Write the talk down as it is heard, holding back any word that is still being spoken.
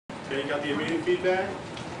Okay, you got the immediate feedback?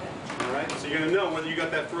 All right, so you're going to know whether you got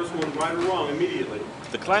that first one right or wrong immediately.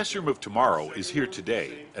 The classroom of tomorrow is here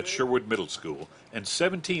today at Sherwood Middle School and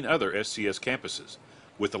 17 other SCS campuses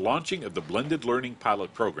with the launching of the Blended Learning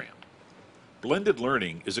Pilot Program. Blended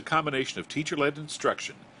learning is a combination of teacher-led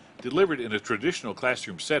instruction delivered in a traditional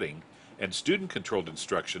classroom setting and student-controlled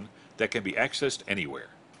instruction that can be accessed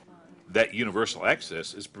anywhere. That universal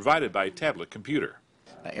access is provided by a tablet computer.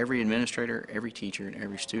 Every administrator, every teacher, and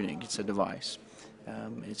every student gets a device.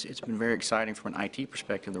 It's been very exciting from an IT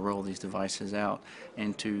perspective to roll these devices out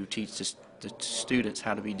and to teach the students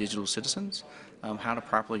how to be digital citizens, how to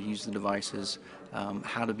properly use the devices,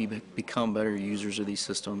 how to become better users of these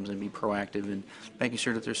systems and be proactive in making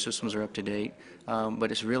sure that their systems are up to date.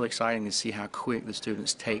 But it's really exciting to see how quick the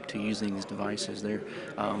students take to using these devices. They're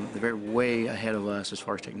very way ahead of us as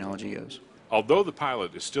far as technology goes. Although the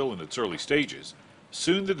pilot is still in its early stages,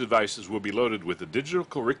 soon the devices will be loaded with a digital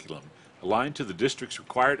curriculum aligned to the district's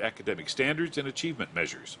required academic standards and achievement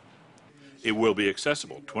measures. It will be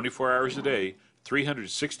accessible 24 hours a day,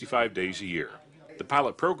 365 days a year. The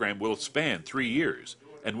pilot program will span 3 years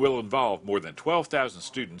and will involve more than 12,000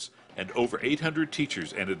 students and over 800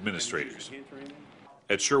 teachers and administrators.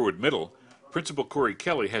 At Sherwood Middle, Principal Corey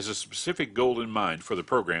Kelly has a specific goal in mind for the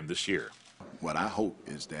program this year. What I hope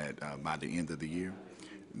is that by the end of the year,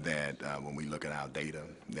 that when we look at our data,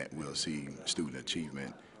 that we'll see student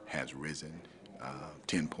achievement has risen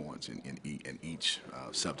 10 points in each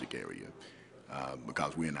subject area,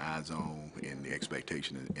 because we're in the I zone, and the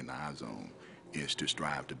expectation in the I zone is to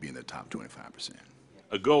strive to be in the top 25%.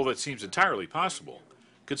 A goal that seems entirely possible,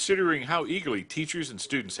 considering how eagerly teachers and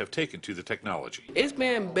students have taken to the technology. It's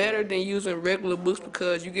been better than using regular books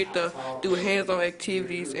because you get to do hands-on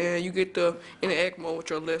activities and you get to interact more with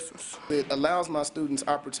your lessons. It allows my students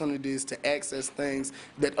opportunities to access things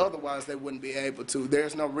that otherwise they wouldn't be able to.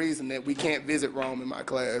 There's no reason that we can't visit Rome in my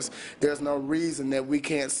class. There's no reason that we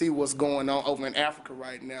can't see what's going on over in Africa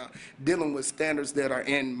right now, dealing with standards that are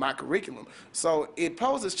in my curriculum. So it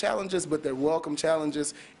poses challenges, but they're welcome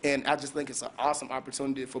challenges, and I just think it's an awesome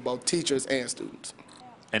opportunity for both teachers and students.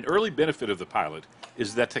 An early benefit of the pilot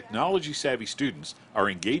is that technology-savvy students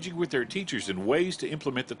are engaging with their teachers in ways to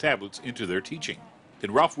implement the tablets into their teaching.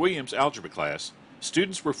 In Ralph Williams' algebra class,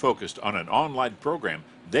 students were focused on an online program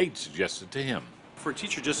they'd suggested to him. For a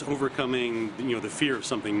teacher, just overcoming the fear of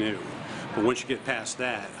something new. But once you get past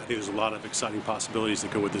that, I think there's a lot of exciting possibilities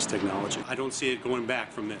that go with this technology. I don't see it going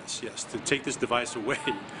back from this. Yes, to take this device away,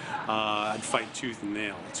 I'd fight tooth and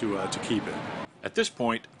nail to keep it. At this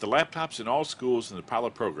point, the laptops in all schools in the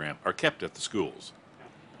pilot program are kept at the schools.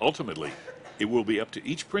 Ultimately, it will be up to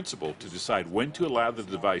each principal to decide when to allow the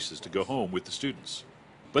devices to go home with the students.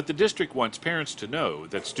 But the district wants parents to know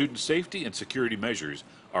that student safety and security measures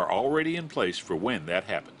are already in place for when that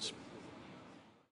happens.